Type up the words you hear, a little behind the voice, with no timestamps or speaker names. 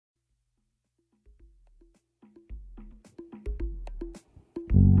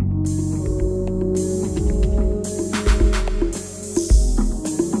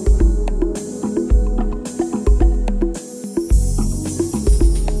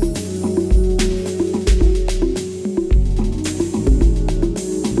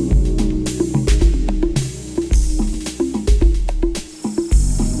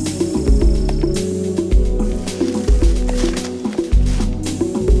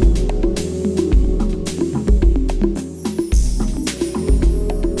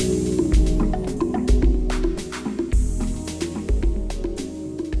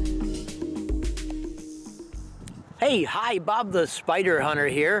Hey, hi, Bob the Spider Hunter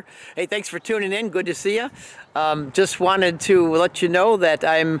here. Hey, thanks for tuning in. Good to see you. Just wanted to let you know that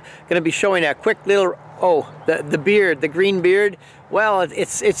I'm going to be showing a quick little, the beard, the green beard. Well,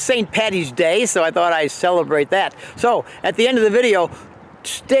 it's St. Patty's Day, so I thought I'd celebrate that. So, at the end of the video,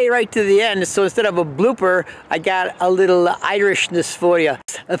 stay right to the end. So instead of a blooper, I got a little Irishness for you,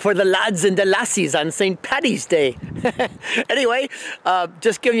 for the lads and the lassies on St. Patty's Day. Anyway,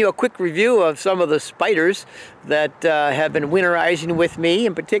 just giving you a quick review of some of the spiders that have been winterizing with me.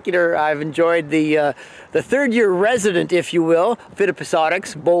 In particular, I've enjoyed the third-year resident, if you will, Phidippus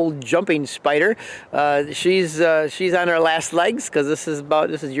audax, bold jumping spider. She's on her last legs because this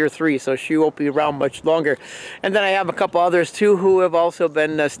is year 3, so she won't be around much longer. And then I have a couple others too who have also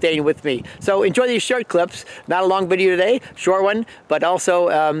been staying with me. So enjoy these short clips. Not a long video today, short one, but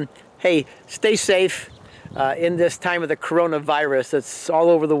also hey, stay safe in this time of the coronavirus that's all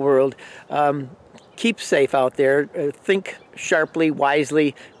over the world. Keep safe out there. Think sharply,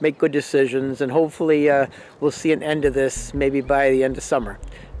 wisely, make good decisions, and hopefully we'll see an end to this maybe by the end of summer.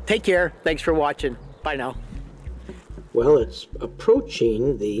 Take care. Thanks for watching. Bye now. Well, it's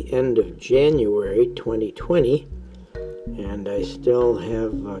approaching the end of January 2020, and I still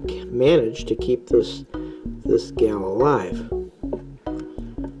have managed to keep this gal alive.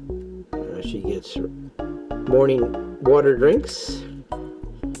 She gets morning water drinks,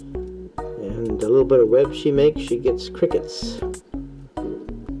 and a little bit of web she makes, she gets crickets.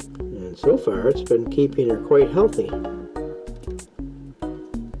 And so far, it's been keeping her quite healthy.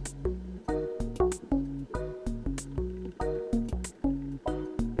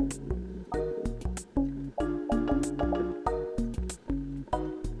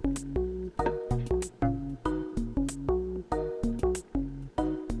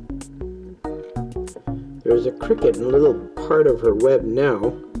 There's a cricket in a little part of her web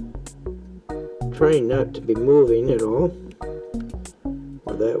now, trying not to be moving at all.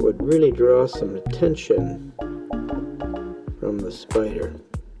 Well, that would really draw some attention from the spider.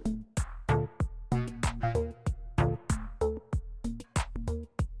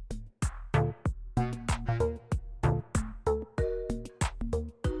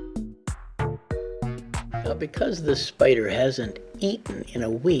 Now, because this spider hasn't eaten in a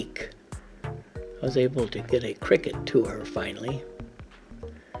week, I was able to get a cricket to her finally.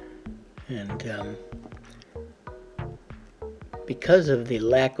 And because of the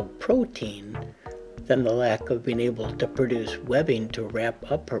lack of protein, then the lack of being able to produce webbing to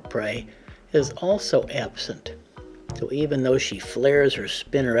wrap up her prey is also absent. So even though she flares her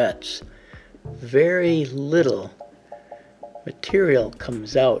spinnerets, very little material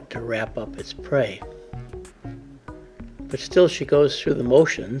comes out to wrap up its prey. But still she goes through the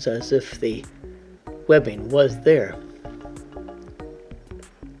motions as if the webbing was there.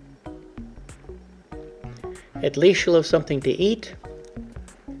 At least she'll have something to eat,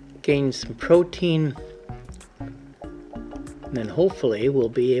 gain some protein, and then hopefully we'll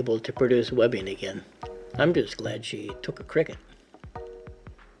be able to produce webbing again. I'm just glad she took a cricket,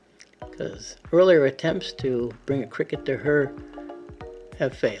 because earlier attempts to bring a cricket to her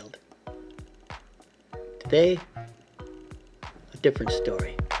have failed. Today, a different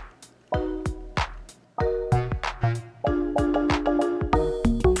story.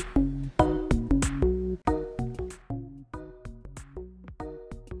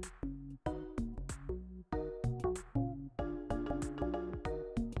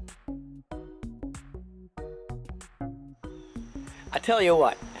 I tell you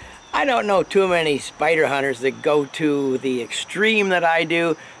what, I don't know too many spider hunters that go to the extreme that I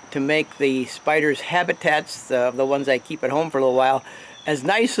do to make the spiders' habitats, the ones I keep at home for a little while, as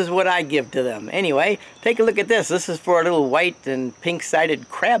nice as what I give to them. Anyway, take a look at this. This is for a little white and pink-sided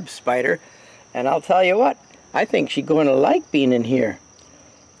crab spider, and I'll tell you what, I think she's going to like being in here.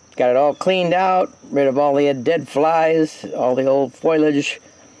 Got it all cleaned out, rid of all the dead flies, all the old foliage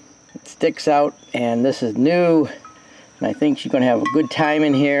sticks out, and this is new. And I think she's going to have a good time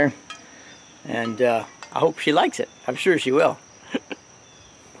in here, and I hope she likes it. I'm sure she will.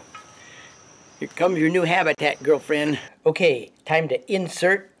 Here comes your new habitat, girlfriend. Okay, time to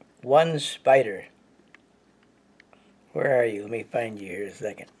insert one spider. Where are you? Let me find you here a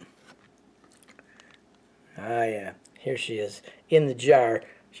second. Ah, yeah, here she is in the jar.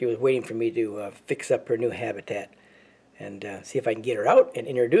 She was waiting for me to fix up her new habitat and see if I can get her out and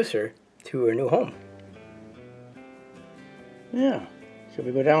introduce her to her new home. Yeah, shall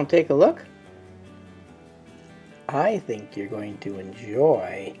we go down and take a look? I think you're going to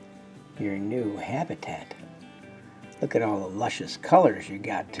enjoy your new habitat. Look at all the luscious colors you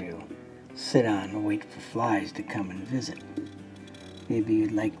got to sit on and wait for flies to come and visit. Maybe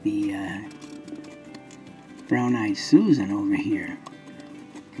you'd like the brown-eyed Susan over here.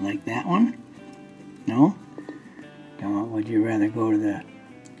 Like that one? No? No, would you rather go to the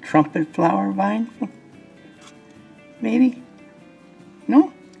trumpet flower vine? Maybe?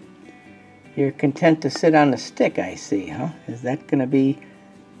 No? You're content to sit on the stick, I see, huh? Is that going to be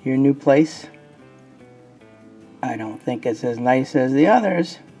your new place? I don't think it's as nice as the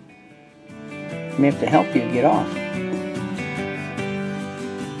others. I may have to help you get off.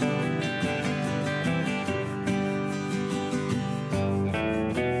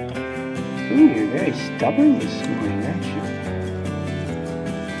 Ooh, you're very stubborn this morning, aren't you?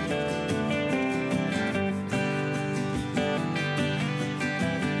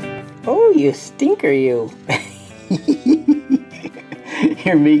 Oh, you stinker, you.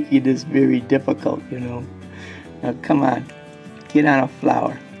 You're making this very difficult, you know. Now, come on. Get on a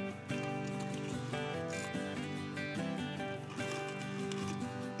flower.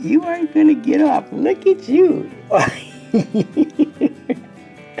 You aren't going to get off. Look at you.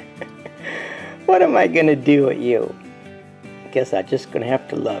 What am I going to do with you? I guess I'm just going to have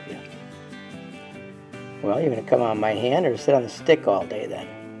to love you. Well, you're going to come on my hand or sit on the stick all day then.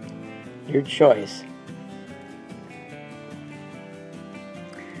 Your choice.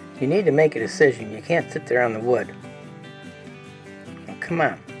 You need to make a decision. You can't sit there on the wood. Now, come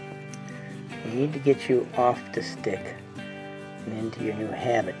on. We need to get you off the stick and into your new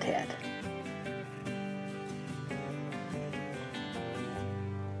habitat.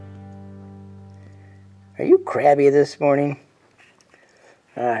 Are you crabby this morning?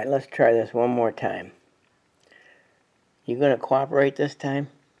 All right, let's try this one more time. You going to cooperate this time?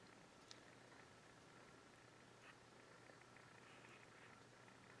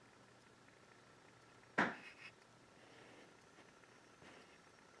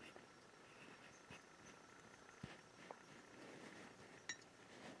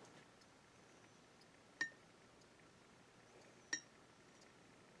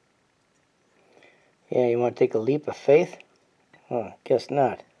 Yeah, you want to take a leap of faith? Oh, guess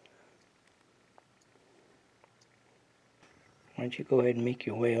not. Why don't you go ahead and make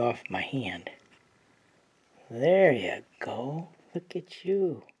your way off my hand? There you go. Look at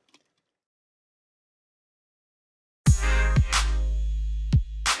you.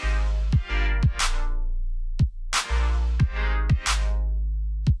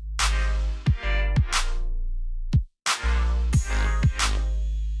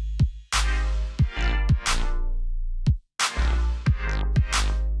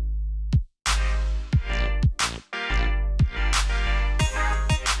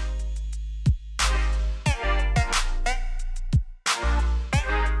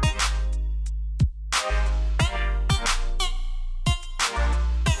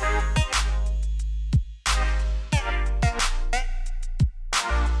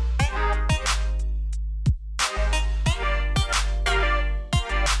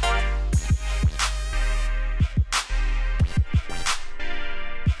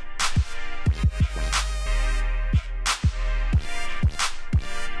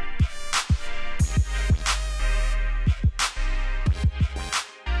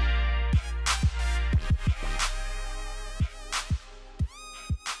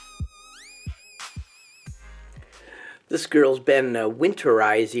 This girl's been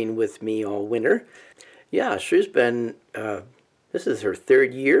winterizing with me all winter. Yeah, she's been, this is her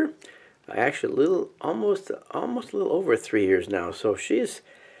 3rd year. Actually, almost a little over 3 years now. So she's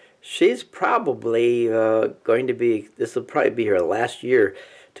probably going to be, this will probably be her last year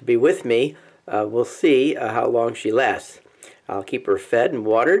to be with me. We'll see how long she lasts. I'll keep her fed and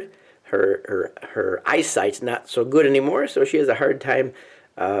watered. Her eyesight's not so good anymore, so she has a hard time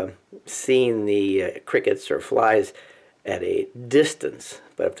seeing the crickets or flies at a distance.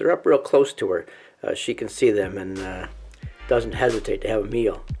 But if they're up real close to her, she can see them and doesn't hesitate to have a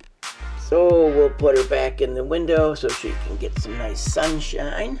meal. So we'll put her back in the window so she can get some nice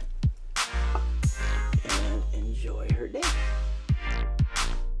sunshine and enjoy her day.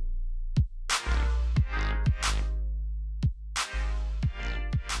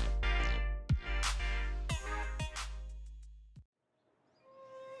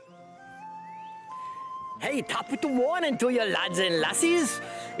 Hey, top with the warning to you lads and lassies.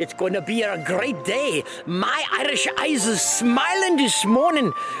 It's going to be a great day. My Irish eyes is smiling this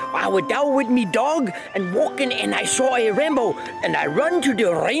morning. I was down with me dog and walking and I saw a rainbow. And I run to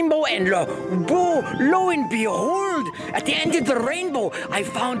the rainbow and lo and behold, at the end of the rainbow, I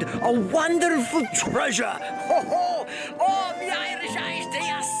found a wonderful treasure. Ho ho! Oh, the Irish eyes, they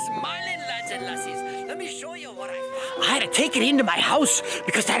are smiling, lads and lassies. Let me show you what I found. I had to take it into my house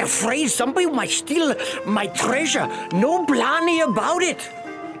because I'm afraid somebody might steal my treasure. No blarney about it.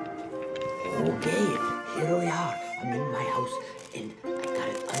 Okay, here we house, and I got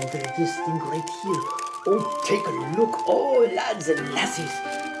it under this thing right here. Oh, take a look. Oh, lads and lassies,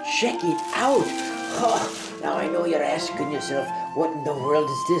 check it out. Oh, now I know you're asking yourself, what in the world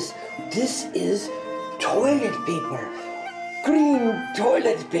is this? This is toilet paper. Green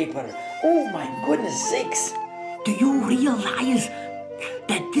toilet paper. Oh my goodness sakes. Do you realize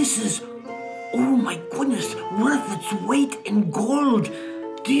that this is, oh my goodness, worth its weight in gold?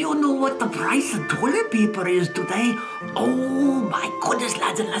 Do you know what the price of toilet paper is today? Oh my goodness,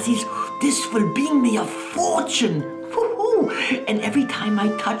 lads and lassies, this will bring me a fortune. Woo-hoo. And every time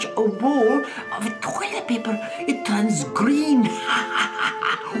I touch a roll of toilet paper, it turns green.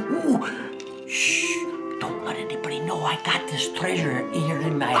 Ooh. Shh, don't let anybody know I got this treasure here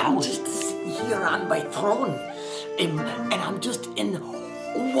in my house. I'm just sitting here on my throne, and I'm just in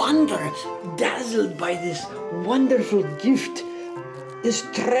wonder, dazzled by this wonderful gift. This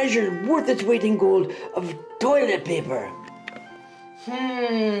treasure worth its weight in gold of toilet paper.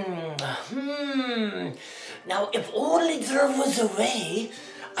 Now, if only there was a way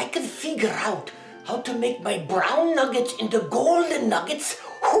I could figure out how to make my brown nuggets into golden nuggets,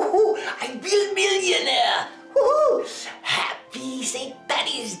 I'd be a millionaire. Happy St.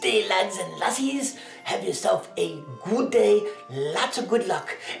 Paddy's Day, lads and lassies. Have yourself a good day, lots of good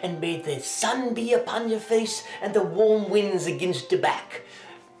luck, and may the sun be upon your face and the warm winds against your back.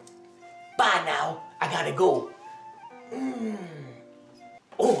 Bye now, I gotta go.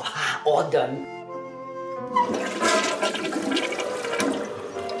 Oh, all done.